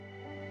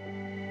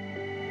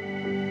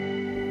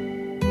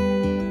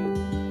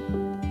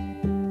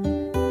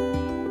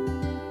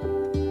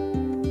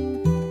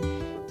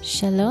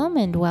Shalom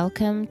and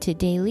welcome to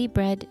Daily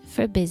Bread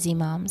for Busy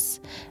Moms,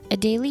 a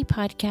daily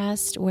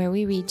podcast where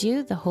we read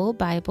you the whole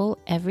Bible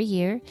every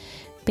year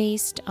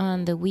based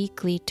on the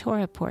weekly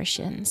Torah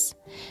portions.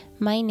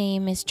 My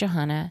name is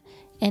Johanna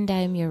and I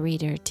am your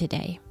reader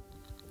today.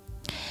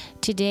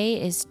 Today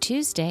is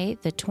Tuesday,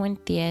 the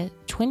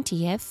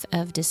 20th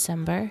of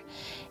December,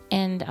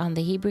 and on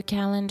the Hebrew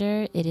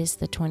calendar it is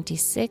the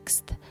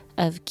 26th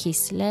of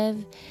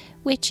Kislev,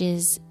 which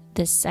is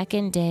the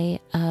second day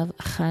of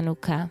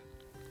Chanukah.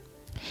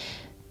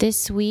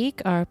 This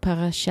week, our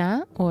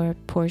parasha, or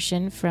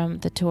portion from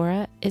the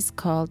Torah, is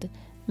called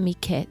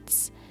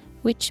Miketz,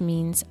 which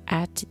means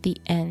at the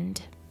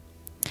end.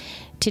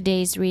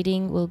 Today's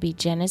reading will be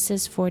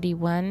Genesis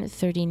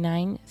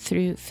 41:39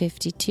 through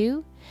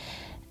 52,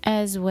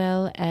 as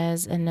well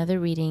as another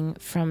reading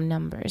from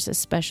Numbers, a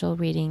special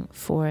reading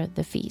for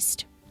the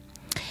feast.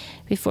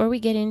 Before we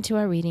get into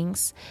our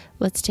readings,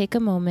 let's take a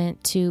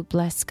moment to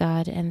bless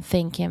God and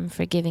thank Him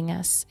for giving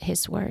us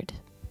His word.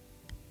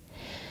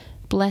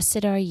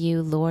 Blessed are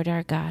you, Lord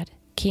our God,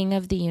 King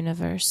of the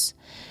universe,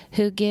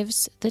 who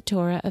gives the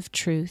Torah of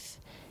truth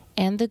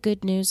and the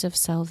good news of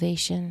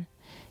salvation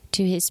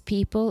to His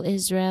people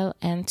Israel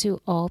and to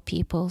all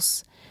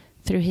peoples,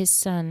 through His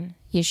Son,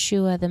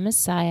 Yeshua the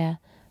Messiah,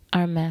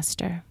 our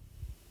Master.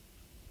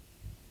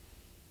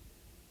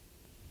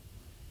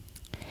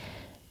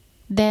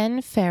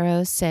 Then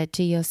Pharaoh said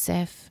to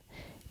Yosef,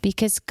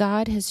 "Because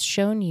God has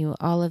shown you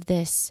all of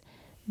this,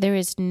 there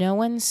is no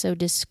one so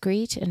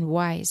discreet and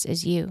wise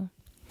as you.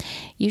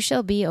 You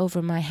shall be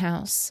over my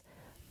house.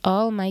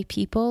 All my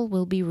people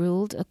will be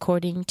ruled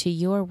according to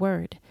your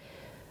word.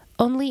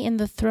 Only in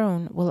the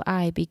throne will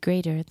I be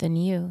greater than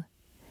you."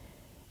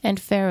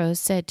 And Pharaoh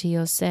said to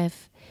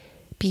Yosef,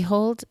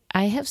 "Behold,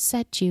 I have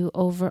set you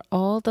over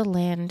all the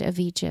land of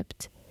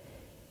Egypt."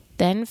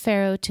 Then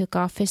Pharaoh took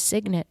off his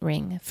signet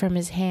ring from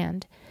his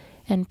hand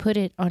and put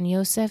it on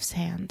Yosef's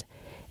hand,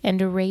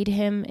 and arrayed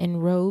him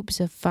in robes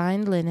of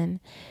fine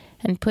linen,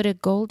 and put a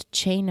gold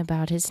chain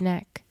about his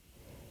neck.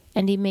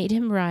 And he made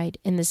him ride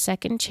in the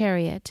second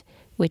chariot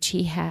which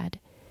he had.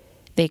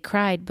 They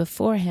cried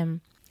before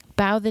him,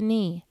 "Bow the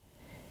knee."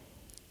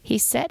 He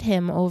set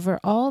him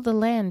over all the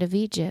land of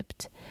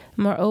Egypt.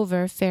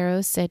 Moreover, Pharaoh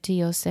said to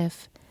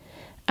Yosef,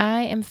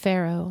 "I am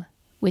Pharaoh.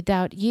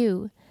 Without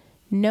you,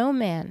 no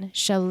man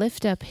shall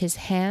lift up his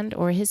hand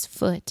or his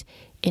foot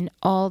in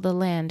all the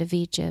land of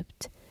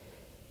Egypt."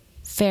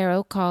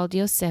 Pharaoh called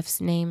Yosef's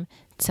name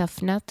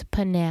Tzafnat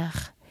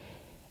Paneach,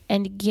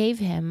 and gave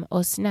him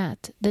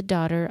Osnat, the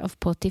daughter of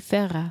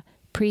Potipherah,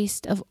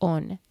 priest of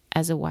On,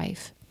 as a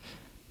wife.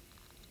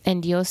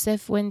 And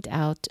Yosef went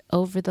out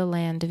over the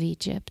land of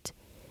Egypt.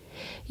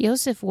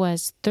 Yosef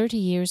was 30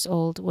 years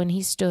old when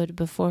he stood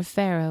before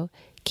Pharaoh,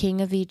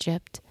 king of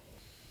Egypt.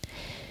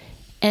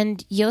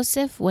 And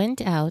Yosef went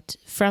out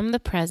from the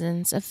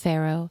presence of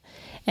Pharaoh,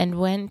 and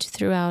went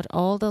throughout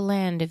all the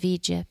land of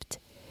Egypt.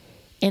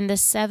 In the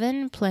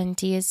 7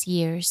 plenteous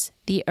years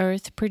the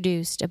earth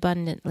produced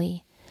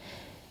abundantly.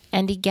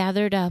 And he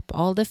gathered up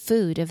all the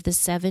food of the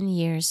 7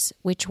 years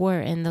which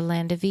were in the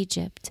land of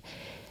Egypt,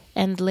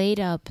 and laid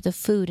up the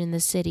food in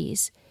the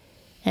cities.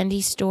 And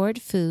he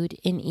stored food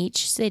in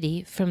each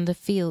city from the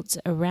fields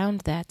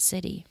around that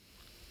city.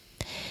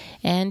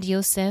 And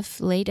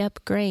Yosef laid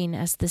up grain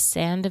as the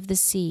sand of the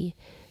sea,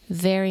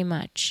 very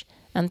much,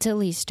 until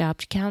he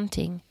stopped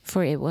counting,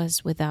 for it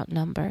was without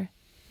number.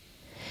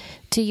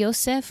 To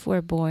Yosef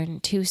were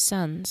born 2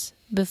 sons,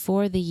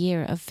 before the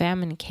year of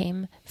famine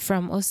came,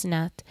 from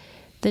Osnat,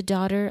 the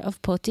daughter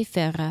of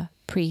Potipherah,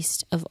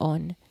 priest of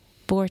On,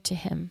 bore to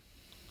him.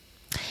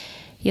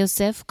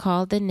 Yosef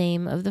called the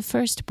name of the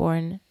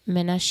firstborn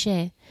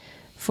Menashe,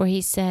 for he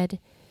said,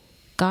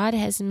 "God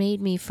has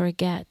made me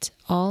forget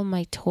all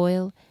my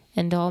toil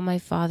and all my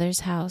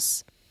father's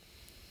house."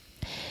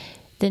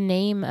 The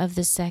name of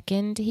the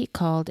second he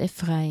called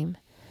Ephraim,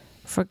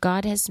 for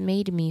God has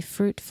made me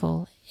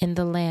fruitful in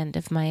the land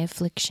of my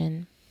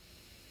affliction.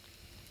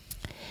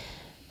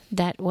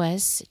 That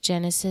was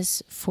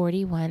Genesis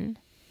 41,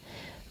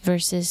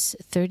 verses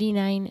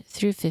 39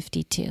 through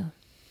 52.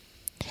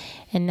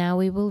 And now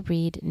we will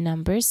read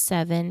Numbers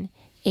 7,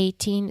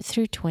 18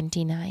 through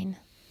 29.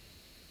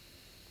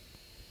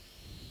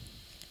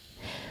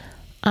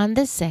 On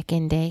the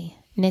second day,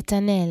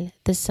 Netanel,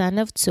 the son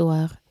of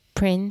Tzuar,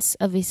 prince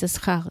of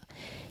Issachar,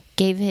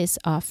 gave his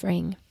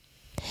offering.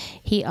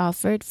 He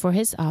offered for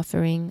his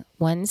offering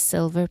 1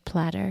 silver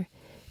platter,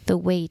 the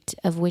weight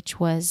of which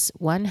was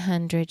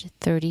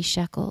 130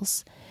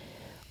 shekels,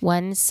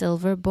 1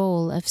 silver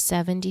bowl of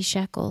 70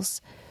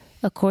 shekels,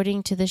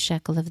 according to the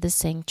shekel of the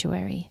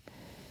sanctuary,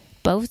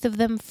 both of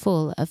them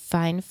full of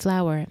fine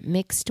flour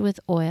mixed with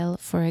oil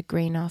for a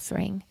grain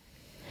offering,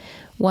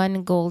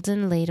 1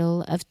 golden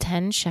ladle of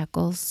 10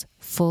 shekels,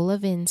 full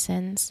of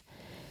incense,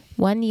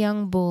 1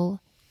 young bull,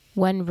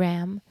 1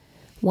 ram,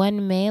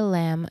 1 male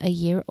lamb a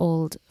year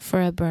old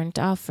for a burnt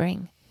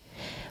offering,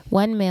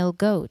 1 male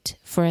goat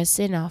for a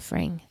sin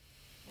offering,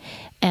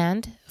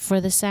 and for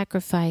the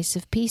sacrifice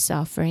of peace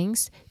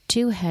offerings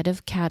 2 head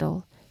of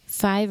cattle,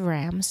 5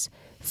 rams,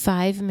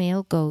 5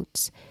 male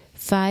goats,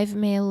 5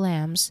 male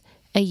lambs,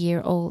 a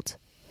year old.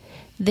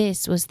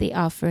 This was the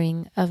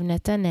offering of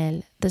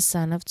Nethanel the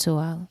son of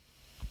Tzual.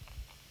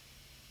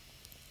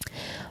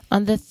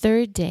 On the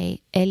 3rd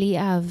day,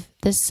 Eliav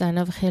the son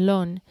of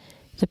Helon,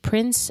 the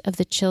prince of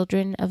the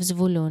children of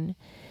Zvulun,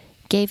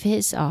 gave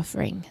his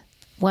offering,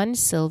 1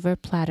 silver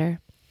platter,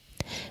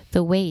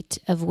 the weight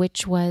of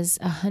which was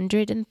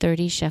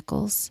 130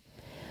 shekels,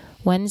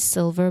 1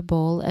 silver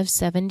bowl of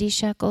 70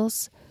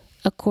 shekels,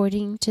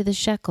 according to the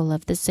shekel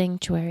of the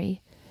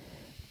sanctuary,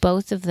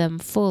 both of them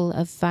full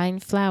of fine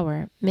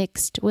flour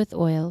mixed with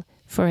oil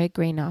for a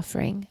grain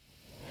offering,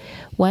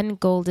 1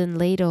 golden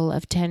ladle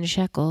of 10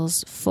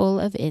 shekels full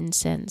of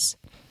incense,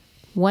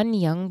 1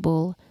 young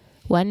bull,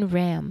 1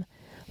 ram,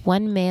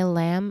 1 male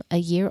lamb a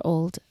year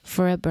old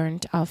for a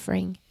burnt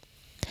offering,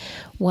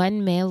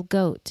 1 male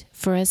goat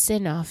for a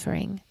sin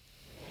offering,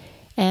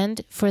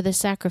 and for the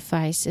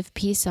sacrifice of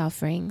peace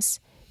offerings,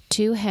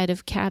 2 head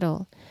of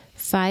cattle,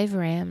 5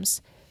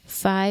 rams,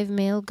 5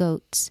 male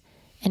goats,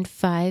 and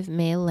 5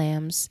 male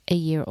lambs a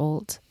year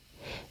old.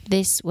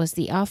 This was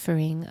the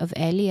offering of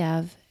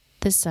Eliav,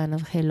 the son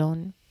of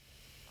Helon.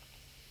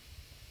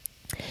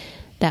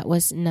 That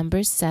was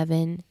Numbers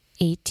 7,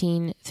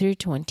 18 through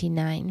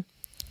 29.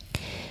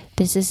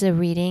 This is a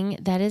reading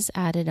that is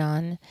added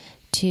on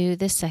to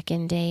the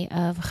 2nd day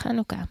of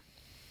Chanukah.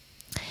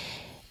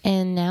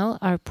 And now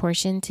our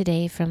portion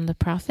today from the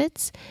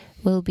prophets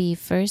will be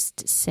 1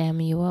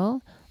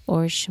 Samuel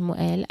or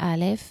Shmuel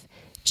Aleph,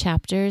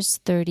 chapters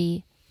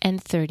 30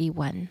 and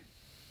 31.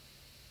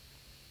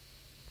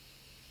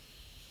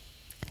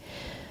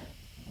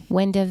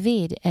 When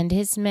David and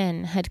his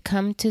men had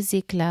come to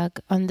Ziklag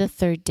on the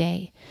 3rd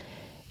day,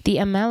 the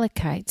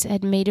Amalekites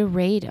had made a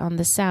raid on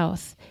the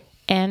south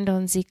and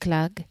on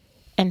Ziklag,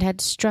 and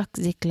had struck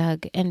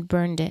Ziklag and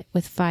burned it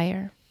with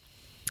fire,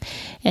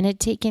 and had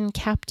taken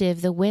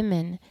captive the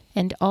women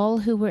and all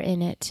who were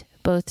in it,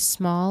 both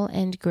small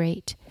and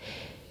great.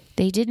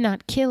 They did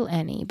not kill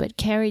any, but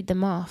carried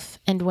them off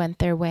and went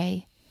their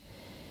way.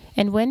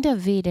 And when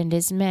David and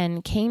his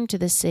men came to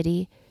the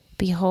city,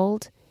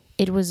 behold,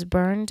 it was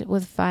burned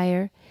with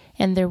fire,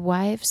 and their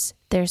wives,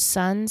 their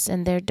sons,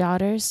 and their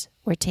daughters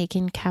were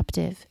taken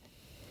captive.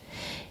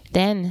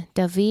 Then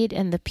David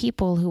and the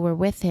people who were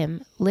with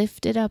him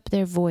lifted up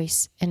their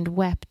voice and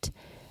wept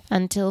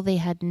until they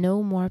had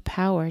no more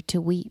power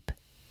to weep.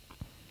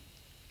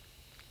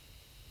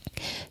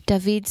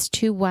 David's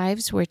 2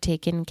 wives were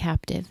taken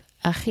captive,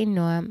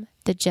 Achinoam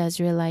the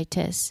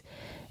Jezreelitess,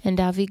 and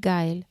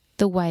Abigail,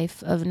 the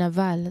wife of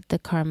Nabal the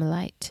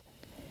Carmelite.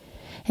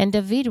 And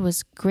David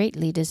was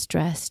greatly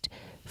distressed,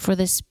 for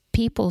the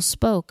people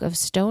spoke of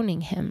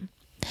stoning him,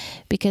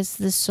 because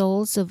the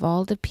souls of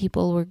all the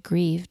people were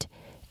grieved,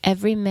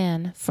 every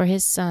man for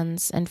his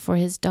sons and for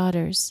his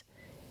daughters.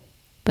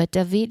 But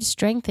David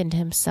strengthened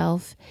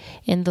himself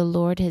in the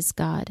Lord his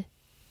God.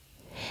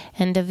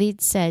 And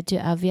David said to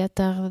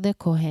Aviatar the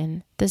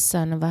Kohen, the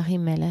son of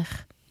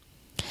Ahimelech,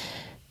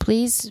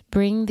 "Please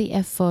bring the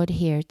ephod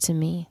here to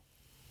me."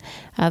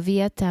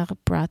 Aviatar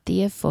brought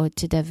the ephod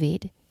to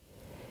David.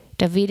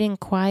 David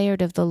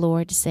inquired of the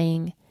Lord,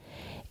 saying,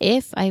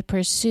 "If I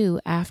pursue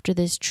after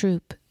this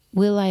troop,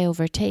 will I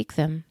overtake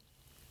them?"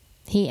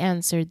 He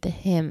answered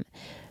him,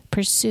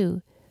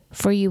 "Pursue,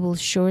 for you will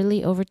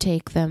surely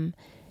overtake them,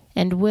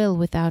 and will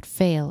without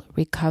fail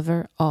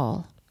recover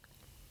all."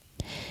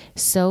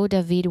 So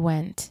David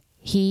went,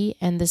 he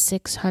and the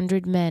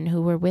 600 men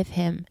who were with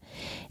him,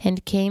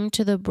 and came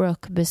to the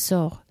brook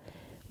Besor,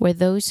 where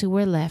those who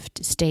were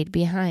left stayed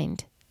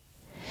behind.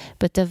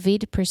 But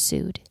David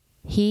pursued,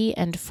 he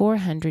and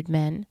 400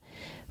 men,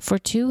 for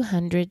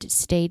 200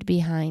 stayed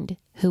behind,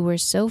 who were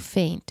so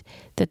faint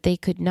that they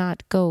could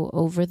not go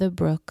over the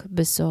brook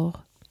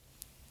Besor.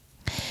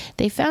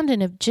 They found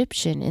an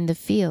Egyptian in the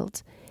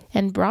field,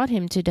 and brought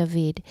him to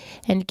David,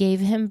 and gave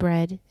him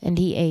bread, and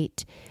he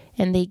ate,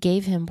 and they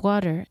gave him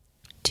water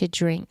to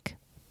drink.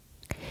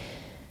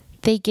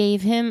 They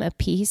gave him a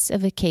piece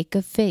of a cake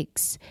of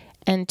figs,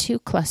 and 2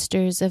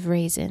 clusters of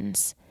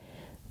raisins.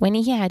 When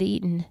he had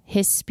eaten,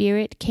 his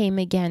spirit came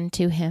again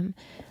to him,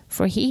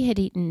 for he had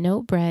eaten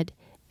no bread,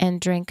 and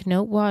drank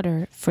no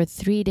water for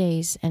 3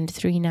 days and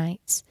 3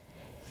 nights.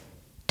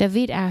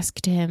 David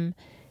asked him,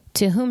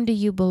 "To whom do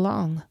you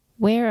belong?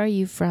 Where are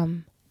you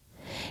from?"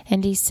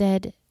 And he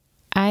said,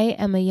 "I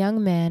am a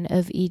young man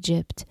of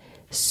Egypt,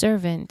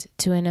 servant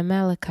to an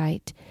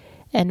Amalekite,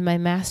 and my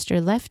master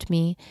left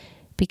me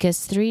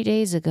because 3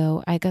 days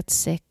ago I got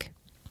sick.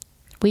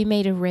 We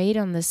made a raid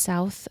on the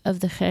south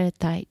of the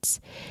Cherethites,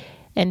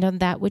 and on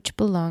that which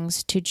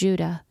belongs to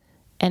Judah,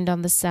 and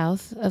on the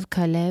south of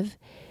Kalev,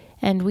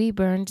 and we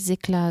burned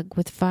Ziklag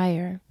with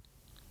fire."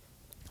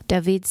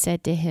 David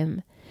said to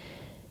him,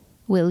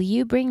 "Will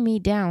you bring me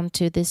down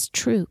to this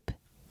troop?"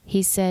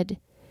 He said,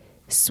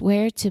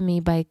 "Swear to me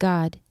by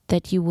God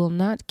that you will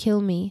not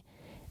kill me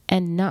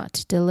and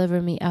not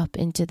deliver me up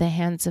into the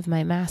hands of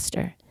my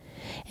master,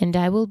 and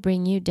I will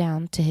bring you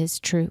down to his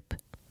troop."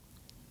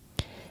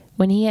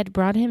 When he had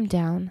brought him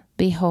down,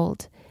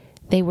 behold,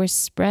 they were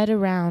spread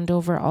around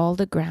over all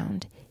the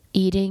ground,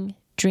 eating,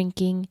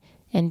 drinking,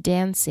 and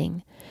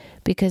dancing,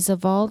 because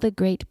of all the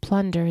great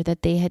plunder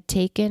that they had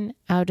taken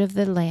out of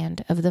the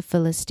land of the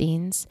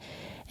Philistines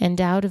and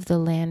out of the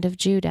land of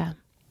Judah.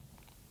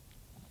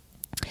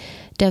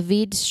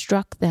 David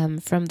struck them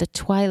from the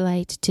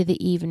twilight to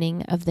the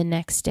evening of the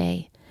next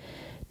day.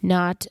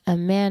 Not a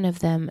man of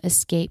them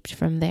escaped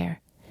from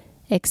there,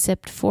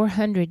 except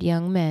 400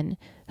 young men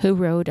who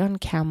rode on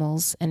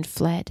camels and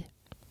fled.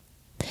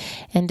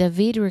 And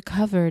David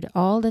recovered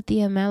all that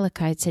the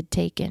Amalekites had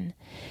taken,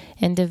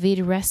 and David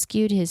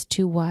rescued his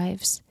 2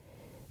 wives.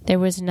 There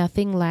was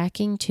nothing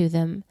lacking to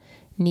them,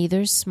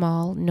 neither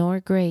small nor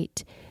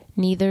great,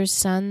 neither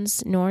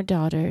sons nor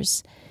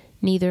daughters,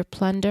 neither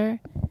plunder,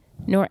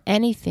 nor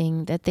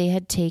anything that they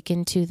had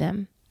taken to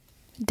them.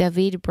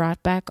 David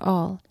brought back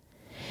all.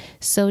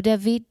 So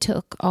David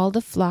took all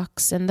the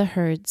flocks and the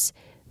herds,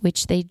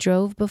 which they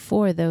drove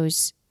before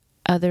those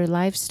other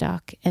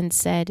livestock, and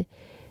said,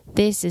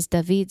 "This is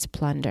David's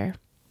plunder."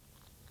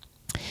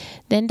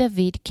 Then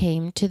David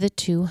came to the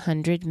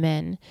 200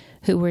 men,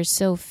 who were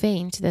so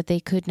faint that they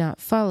could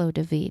not follow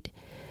David,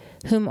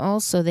 whom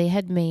also they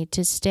had made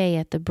to stay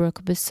at the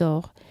brook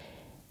Besor.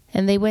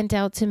 And they went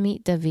out to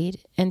meet David,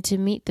 and to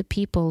meet the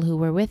people who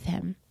were with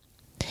him.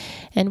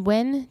 And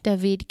when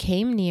David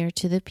came near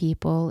to the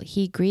people,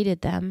 he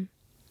greeted them.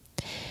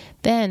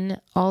 Then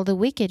all the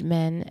wicked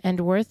men and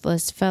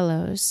worthless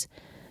fellows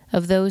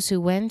of those who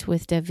went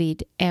with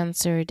David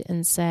answered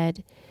and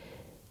said,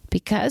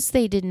 "Because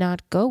they did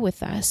not go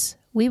with us,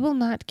 we will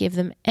not give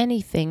them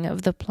anything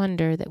of the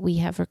plunder that we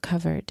have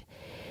recovered,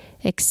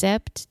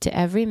 except to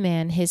every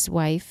man his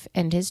wife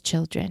and his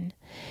children,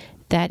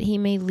 that he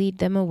may lead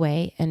them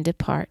away and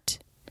depart."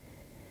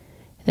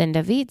 Then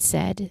David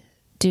said,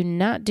 "Do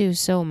not do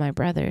so, my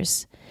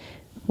brothers.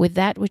 With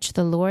that which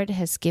the Lord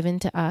has given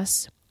to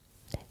us,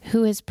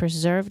 who has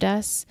preserved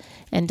us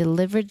and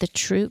delivered the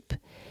troop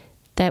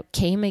that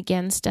came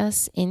against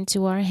us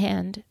into our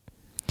hand,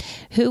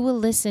 who will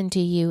listen to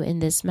you in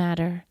this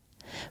matter?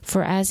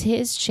 For as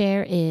his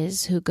share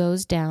is who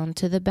goes down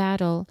to the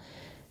battle,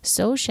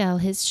 so shall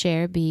his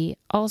share be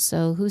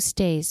also who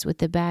stays with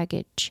the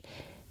baggage.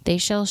 They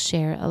shall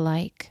share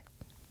alike."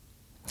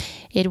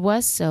 It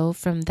was so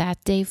from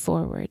that day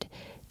forward,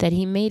 that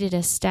he made it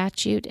a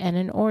statute and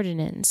an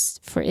ordinance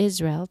for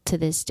Israel to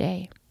this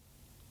day.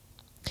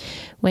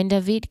 When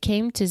David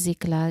came to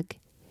Ziklag,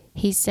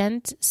 he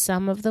sent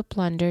some of the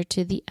plunder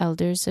to the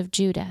elders of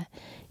Judah,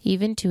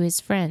 even to his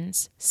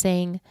friends,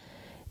 saying,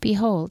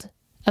 "Behold,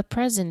 a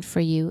present for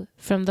you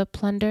from the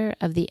plunder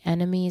of the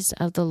enemies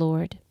of the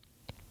Lord."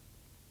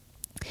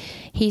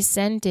 He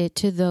sent it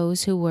to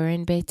those who were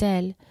in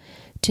Bethel,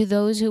 to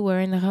those who were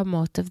in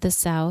Ramoth of the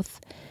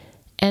south,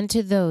 and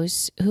to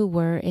those who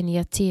were in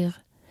Yatir,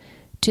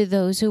 to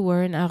those who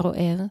were in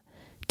Aroer,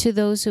 to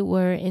those who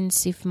were in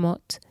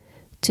Sifmot,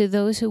 to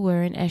those who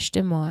were in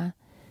Eshtemoa,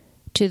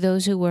 to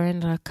those who were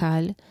in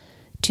Rakal,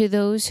 to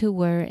those who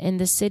were in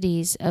the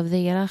cities of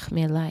the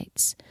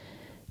Yerachmeelites,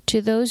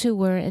 to those who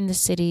were in the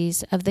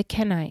cities of the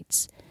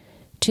Kenites,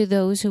 to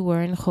those who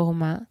were in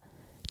Hormah,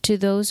 to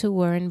those who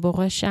were in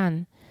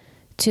Borashan,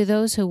 to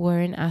those who were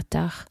in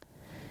Atach,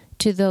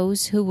 to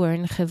those who were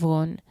in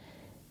Hebron,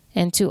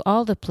 and to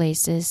all the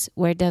places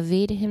where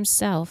David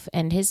himself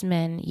and his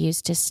men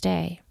used to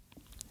stay.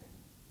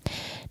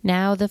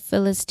 Now the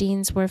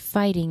Philistines were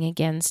fighting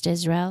against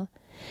Israel,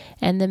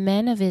 and the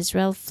men of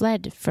Israel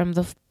fled from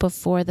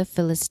before the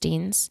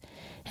Philistines,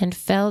 and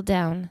fell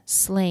down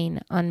slain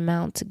on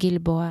Mount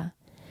Gilboa.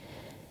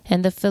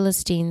 And the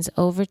Philistines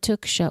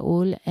overtook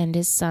Shaul and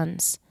his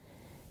sons,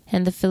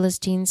 and the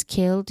Philistines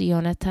killed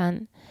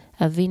Jonathan,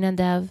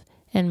 Avinadav,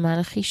 and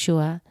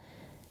Malchishua,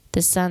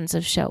 the sons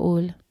of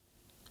Shaul.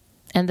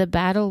 And the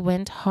battle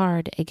went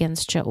hard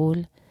against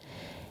Shaul,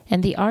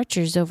 and the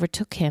archers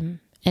overtook him,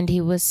 and he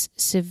was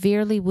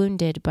severely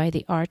wounded by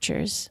the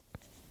archers.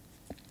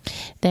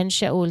 Then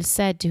Shaul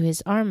said to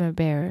his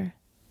armor-bearer,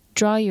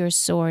 "Draw your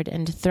sword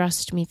and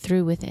thrust me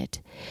through with it,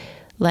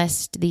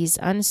 lest these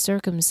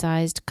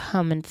uncircumcised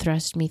come and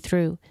thrust me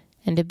through,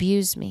 and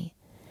abuse me."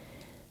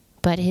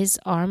 But his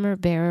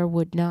armor-bearer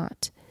would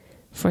not,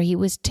 for he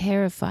was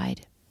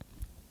terrified.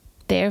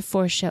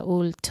 Therefore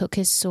Shaul took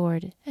his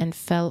sword and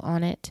fell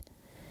on it.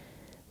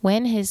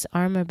 When his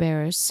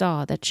armor-bearer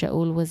saw that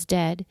Shaul was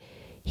dead,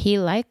 he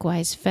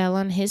likewise fell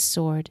on his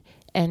sword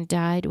and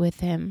died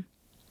with him.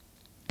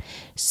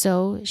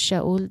 So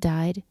Shaul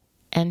died,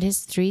 and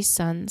his 3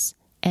 sons,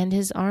 and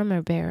his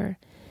armor-bearer,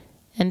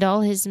 and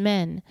all his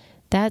men,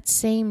 that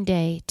same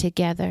day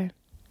together.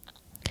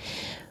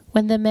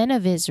 When the men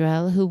of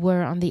Israel who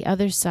were on the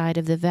other side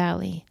of the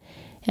valley,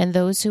 and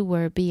those who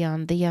were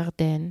beyond the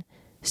Yarden,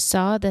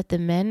 saw that the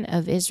men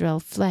of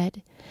Israel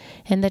fled,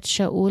 and that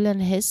Shaul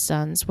and his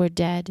sons were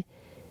dead,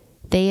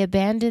 they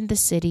abandoned the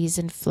cities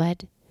and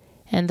fled,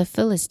 and the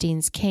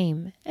Philistines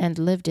came and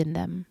lived in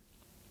them.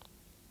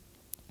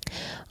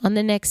 On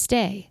the next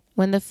day,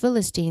 when the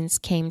Philistines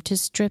came to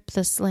strip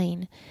the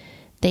slain,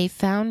 they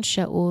found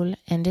Shaul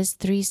and his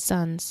 3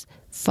 sons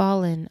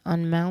fallen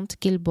on Mount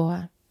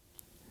Gilboa.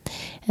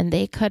 And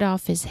they cut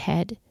off his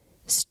head,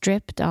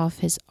 stripped off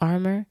his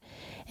armor,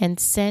 and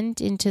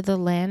sent into the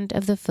land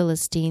of the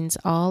Philistines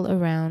all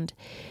around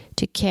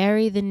to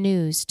carry the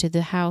news to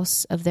the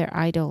house of their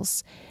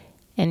idols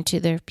and to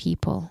their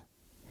people.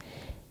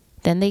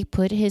 Then they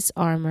put his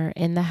armor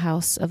in the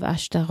house of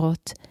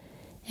Ashtaroth,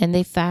 and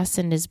they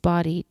fastened his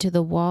body to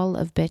the wall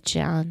of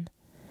Bet-Shean.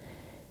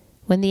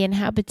 When the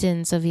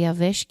inhabitants of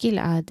Yavesh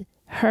Gilad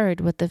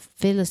heard what the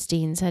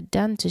Philistines had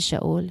done to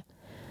Shaul,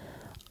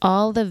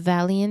 all the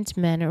valiant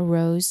men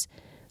arose,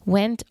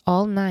 went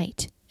all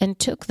night, and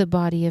took the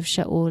body of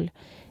Shaul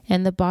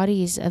and the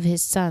bodies of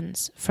his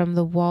sons from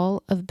the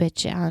wall of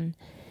Bet-Shean,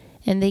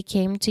 and they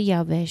came to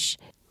Yavesh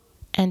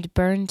and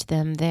burned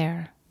them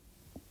there.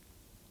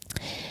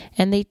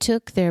 And they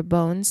took their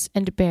bones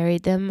and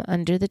buried them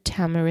under the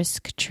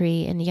tamarisk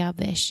tree in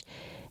Yavesh,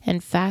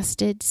 and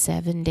fasted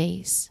 7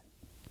 days.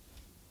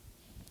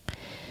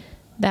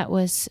 That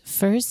was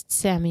 1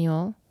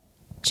 Samuel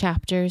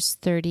chapters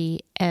 30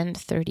 and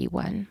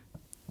 31.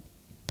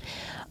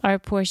 Our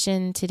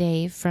portion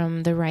today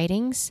from the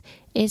writings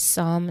is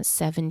Psalm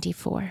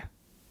 74.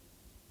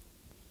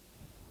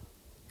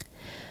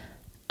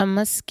 A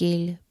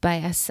Maskil by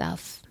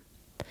Asaph.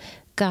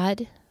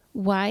 God,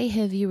 why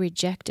have you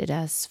rejected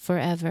us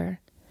forever?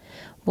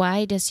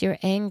 Why does your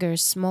anger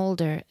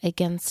smolder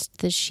against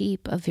the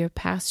sheep of your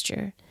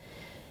pasture?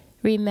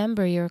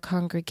 Remember your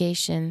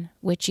congregation,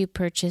 which you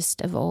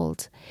purchased of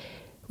old,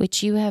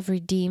 which you have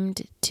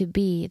redeemed to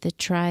be the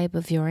tribe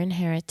of your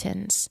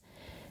inheritance,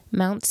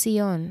 Mount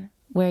Sion,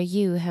 where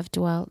you have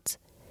dwelt.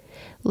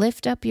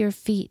 Lift up your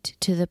feet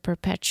to the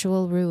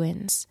perpetual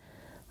ruins,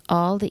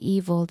 all the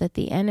evil that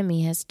the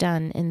enemy has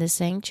done in the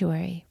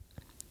sanctuary.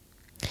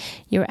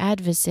 Your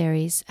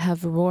adversaries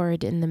have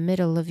roared in the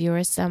middle of your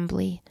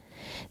assembly.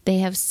 They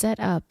have set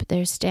up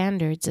their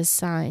standards as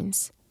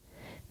signs.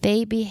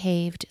 They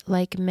behaved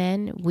like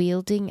men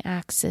wielding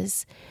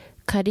axes,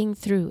 cutting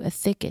through a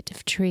thicket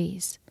of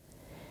trees.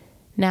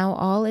 Now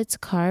all its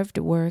carved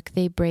work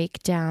they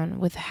break down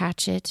with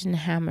hatchet and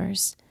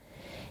hammers.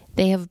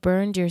 They have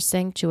burned your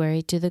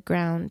sanctuary to the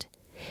ground.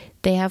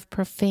 They have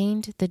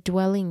profaned the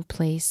dwelling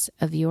place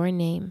of your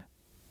name.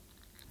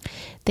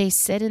 They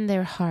said in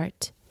their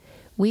heart,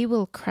 we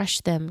will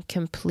crush them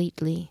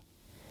completely.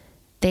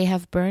 They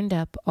have burned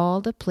up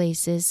all the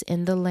places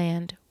in the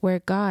land where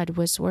God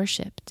was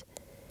worshipped.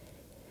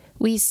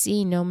 We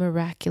see no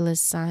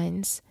miraculous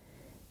signs.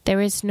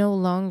 There is no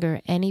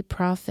longer any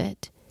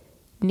prophet,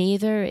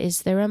 neither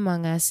is there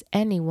among us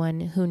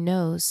anyone who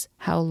knows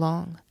how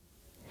long.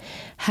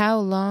 How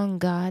long,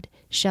 God,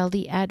 shall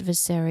the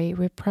adversary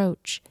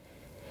reproach?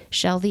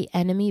 Shall the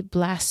enemy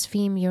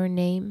blaspheme your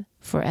name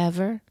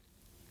forever?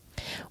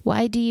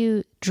 Why do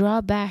you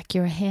draw back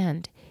your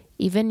hand,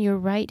 even your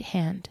right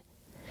hand?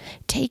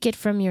 Take it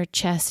from your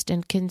chest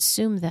and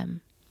consume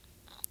them.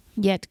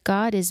 Yet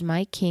God is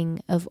my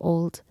King of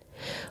old,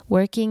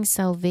 working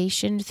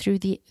salvation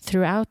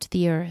throughout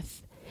the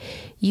earth.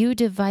 You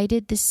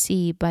divided the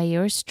sea by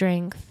your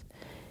strength.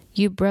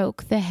 You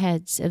broke the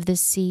heads of the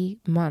sea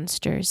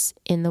monsters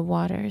in the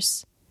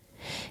waters.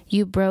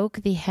 You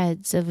broke the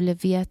heads of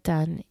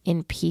Leviathan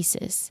in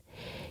pieces.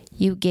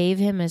 You gave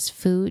him as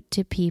food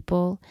to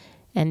people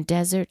and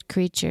desert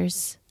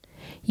creatures.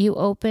 You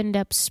opened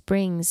up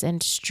springs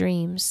and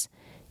streams.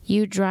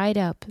 You dried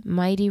up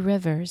mighty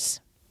rivers.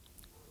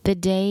 The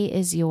day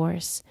is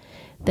yours.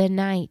 The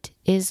night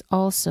is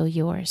also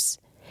yours.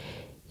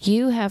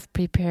 You have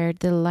prepared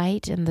the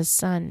light and the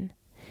sun.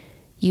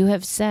 You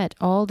have set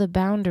all the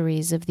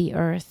boundaries of the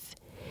earth.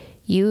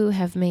 You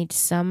have made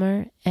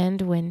summer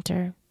and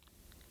winter.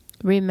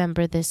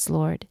 Remember this,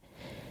 Lord,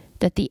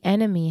 that the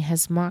enemy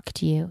has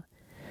mocked you.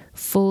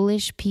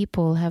 Foolish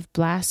people have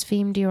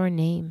blasphemed your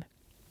name.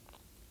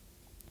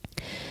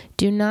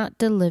 Do not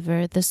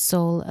deliver the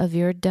soul of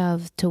your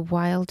dove to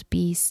wild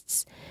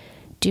beasts.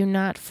 Do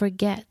not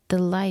forget the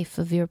life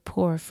of your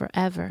poor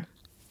forever.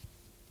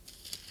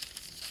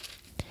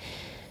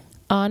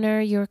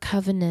 Honor your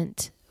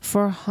covenant,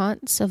 for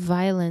haunts of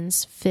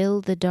violence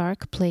fill the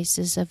dark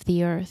places of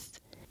the earth.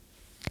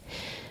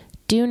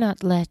 Do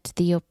not let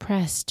the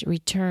oppressed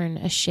return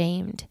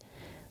ashamed.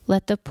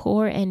 Let the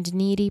poor and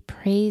needy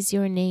praise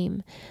your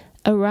name.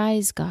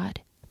 Arise,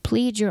 God,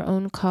 plead your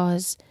own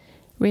cause.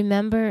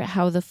 Remember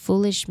how the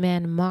foolish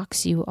man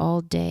mocks you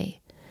all day.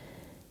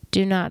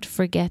 Do not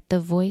forget the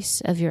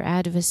voice of your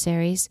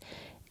adversaries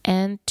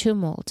and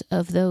tumult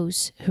of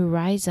those who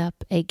rise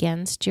up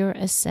against your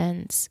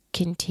ascents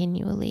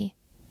continually.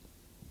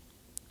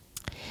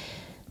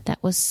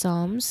 That was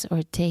Psalms or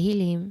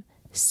Tehillim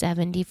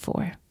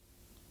 74.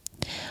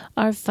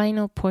 Our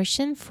final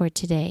portion for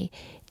today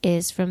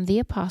is from the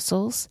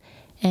Apostles,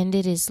 and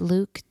it is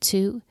Luke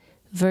 2,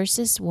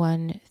 verses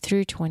 1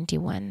 through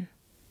 21.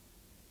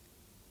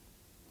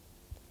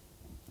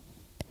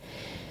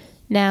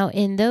 Now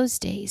in those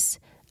days,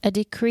 a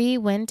decree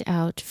went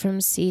out from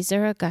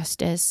Caesar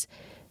Augustus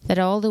that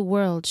all the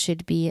world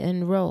should be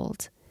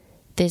enrolled.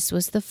 This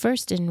was the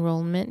first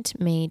enrollment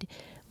made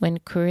when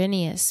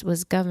Quirinius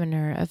was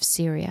governor of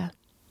Syria.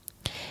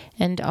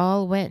 And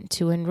all went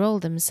to enroll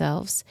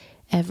themselves,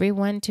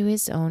 everyone to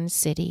his own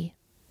city.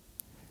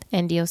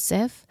 And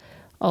Yosef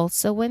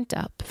also went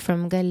up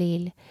from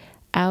Galilee,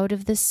 out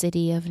of the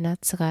city of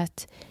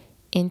Nazareth,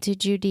 into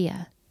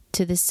Judea,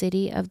 to the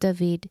city of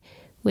David,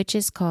 which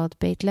is called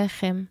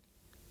Bethlehem,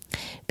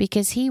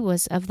 because he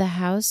was of the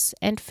house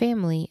and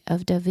family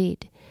of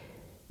David,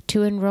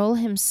 to enroll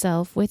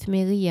himself with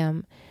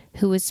Miriam,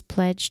 who was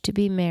pledged to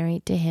be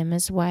married to him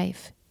as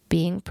wife,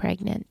 being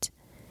pregnant.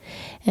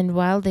 And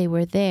while they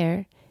were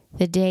there,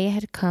 the day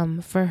had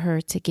come for her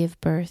to give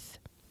birth.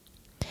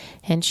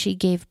 And she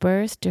gave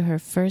birth to her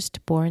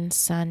firstborn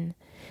son.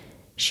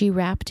 She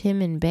wrapped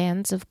him in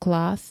bands of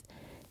cloth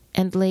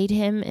and laid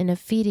him in a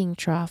feeding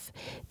trough,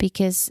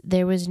 because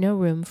there was no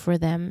room for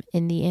them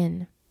in the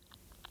inn.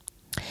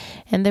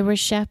 And there were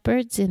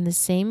shepherds in the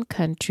same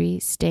country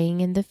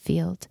staying in the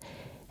field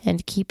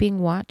and keeping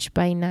watch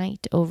by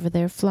night over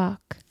their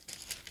flock.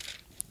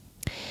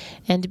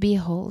 And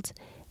behold,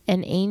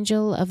 an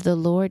angel of the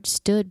Lord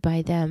stood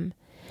by them,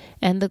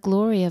 and the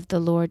glory of the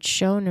Lord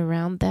shone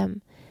around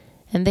them,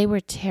 and they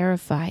were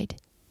terrified.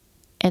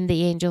 And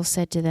the angel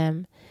said to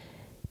them,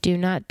 "Do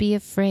not be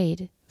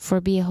afraid, for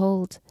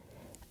behold,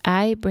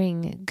 I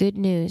bring good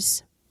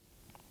news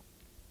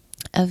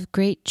of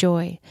great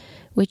joy,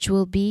 which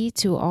will be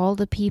to all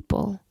the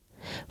people.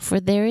 For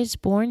there is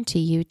born to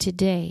you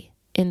today,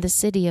 in the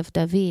city of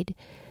David,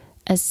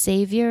 a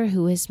Savior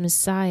who is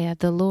Messiah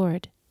the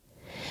Lord.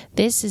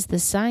 This is the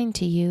sign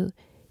to you: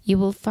 you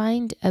will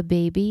find a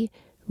baby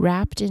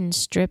wrapped in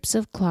strips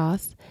of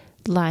cloth,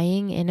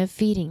 lying in a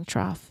feeding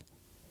trough."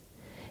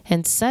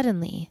 And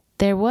suddenly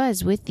there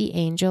was with the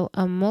angel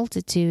a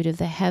multitude of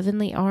the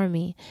heavenly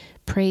army,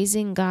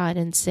 praising God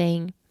and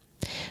saying,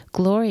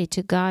 "Glory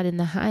to God in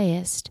the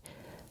highest,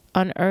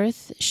 on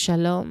earth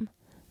shalom,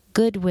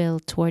 goodwill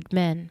toward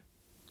men."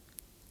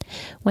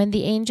 When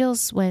the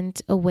angels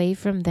went away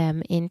from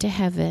them into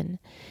heaven,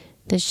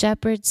 the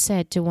shepherds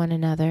said to one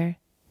another,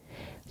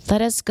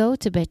 "Let us go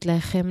to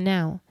Bethlehem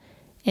now,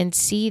 and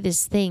see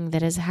this thing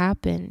that has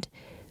happened,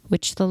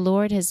 which the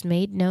Lord has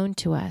made known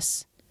to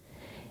us."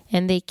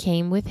 And they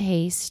came with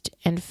haste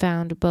and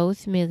found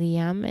both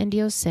Miriam and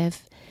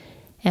Yosef,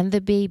 and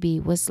the baby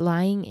was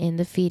lying in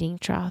the feeding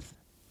trough.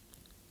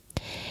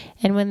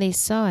 And when they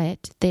saw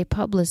it, they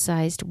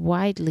publicized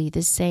widely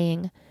the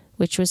saying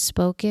which was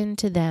spoken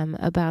to them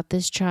about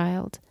this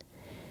child.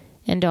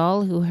 And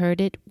all who heard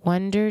it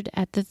wondered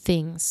at the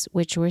things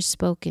which were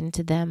spoken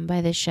to them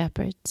by the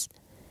shepherds.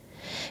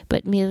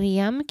 But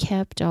Miriam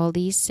kept all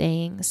these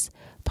sayings,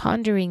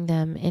 pondering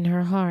them in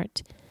her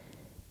heart.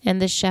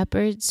 And the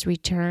shepherds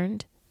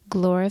returned,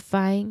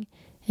 glorifying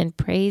and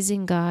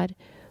praising God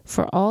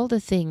for all the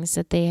things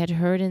that they had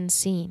heard and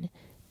seen,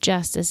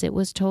 just as it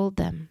was told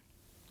them.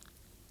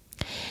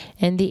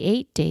 And the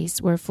 8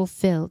 days were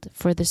fulfilled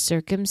for the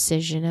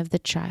circumcision of the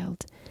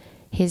child.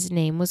 His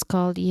name was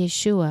called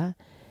Yeshua,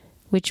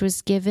 which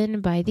was given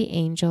by the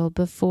angel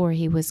before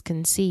he was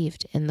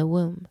conceived in the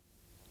womb.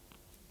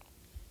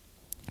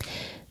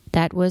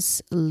 That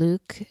was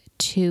Luke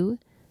 2,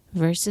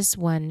 verses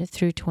 1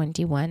 through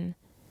 21.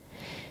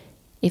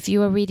 If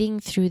you are reading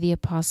through the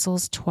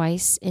Apostles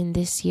twice in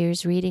this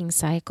year's reading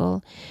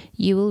cycle,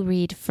 you will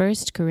read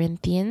 1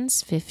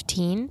 Corinthians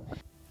 15,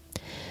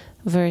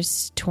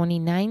 verse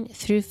 29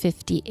 through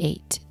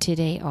 58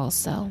 today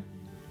also.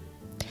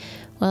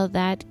 Well,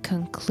 that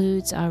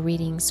concludes our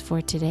readings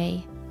for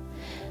today.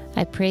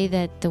 I pray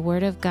that the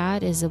Word of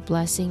God is a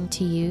blessing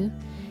to you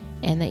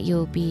and that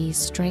you'll be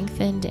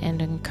strengthened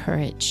and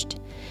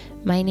encouraged.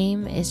 My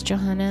name is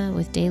Johanna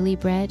with Daily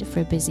Bread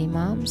for Busy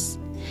Moms.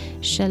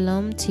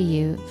 Shalom to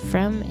you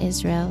from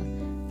Israel.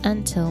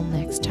 Until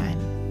next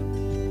time.